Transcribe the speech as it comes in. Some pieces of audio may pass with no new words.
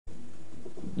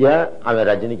ஏன் அவன்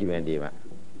ரஜினிக்கு வேண்டியவன்.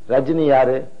 ரஜினி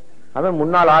யாரு? அவன்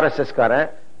முன்னாள் RSS காரன்.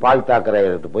 பால் தாக்கரே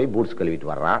போய் பூட்ஸ் கழுவிட்டு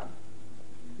வர்றான்.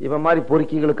 இவன் மாதிரி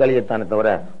பொறுக்கிகளுக்கு கழியத்தானே தவிர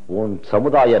உன்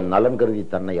சமுதாய நலன் கருதி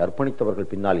தன்னை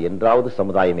அர்ப்பணித்தவர்கள் பின்னால் என்றாவது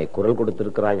சமுதாயமே குரல்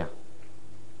கொடுத்திருக்கிறாயா?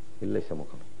 இல்லை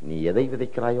சமூகம். நீ எதை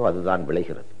விதைக்கிறாயோ அதுதான்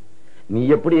விளைகிறது. நீ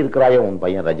எப்படி இருக்கிறாயோ உன்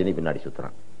பையன் ரஜினி பின்னாடி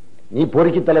சுத்துறான். நீ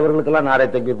பொறுக்கி தலைவர்களுக்கெல்லாம் நாரே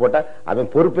தக்பீர் போட்ட, அவன்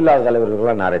பொறுப்பில்லாத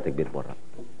தலைவர்களுக்கெல்லாம் நாரே தக்பீர் போடுறான்.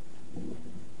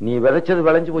 நீ விதைச்சது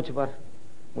விளைஞ்சு போச்சு பாரு.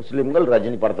 முஸ்லிம்கள்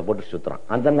ரஜினி படத்தை போட்டு சுத்துறான்.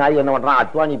 அந்த நாய் என்ன பண்றான்?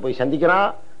 அத்வானி போய் சந்திக்கிறான்,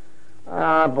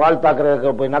 பால்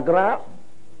தாக்கரே போய் நக்குறான்.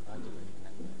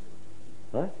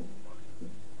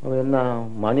 என்ன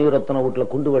மணிரத்ன வீட்டுல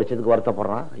குண்டு வெடிச்சதுக்கு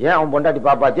வருத்தப்படுறான். ஏன் அவன் பொண்டாட்டி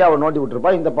பாப்பாத்தி அவன் நோண்டி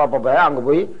விட்டுருப்பா. இந்த பாப்பா அங்க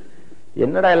போய்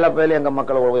என்னடா எல்லா பேரும் எங்க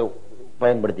மக்களை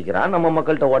பயன்படுத்திக்கிறான், நம்ம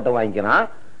மக்கள்கிட்ட ஓட்ட வாங்கிக்கிறான்,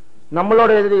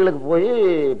 நம்மளோட எதிரிகளுக்கு போய்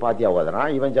பாத்தியா ஓதுறான்.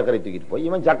 இவன் சக்கரை தூக்கிட்டு போய்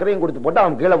இவன் சக்கரையும் கொடுத்து போட்டு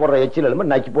அவன் கீழே போடுற எச்சில்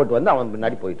எலும்பு நக்கி போட்டு வந்து அவன்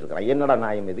பின்னாடி போயிட்டு இருக்கான். என்னடா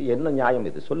நியாயம் இது? என்ன நியாயம்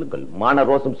இது? சொல்லுங்கள். மான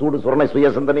ரோசம் சூடு சுரணை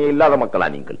சுய சிந்தனையே இல்லாத மக்களா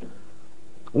நீங்கள்?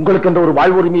 உங்களுக்கு என்ற ஒரு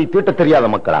வாழ்வு உரிமையை தீட்ட தெரியாத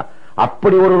மக்களா?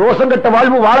 அப்படி ஒரு ரோசம் கட்ட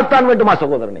வாழ்வு வாழத்தான் வேண்டுமா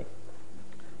சகோதரனே?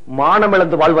 மானம்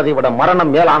இழந்து வாழ்வதை விட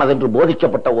மரணம் மேலானது என்று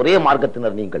போதிக்கப்பட்ட ஒரே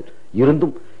மார்க்கத்தினர் நீங்கள்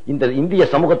இருந்தும் இந்த இந்திய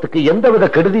சமூகத்துக்கு எந்தவித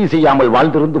கெடுதியும் செய்யாமல்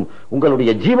வாழ்ந்திருந்தும்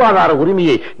உங்களுடைய ஜீவாதார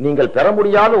உரிமையை நீங்கள் பெற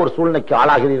முடியாத ஒரு சூழ்நிலைக்கு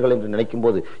ஆளாகிறீர்கள் என்று நினைக்கும்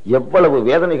போது எவ்வளவு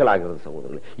வேதனைகள் ஆகிறது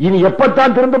சகோதரர்கள். இனி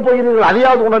எப்பத்தான் திரும்ப போகிறீர்கள்?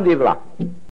 அதையாவது உணர்ந்தீர்களா?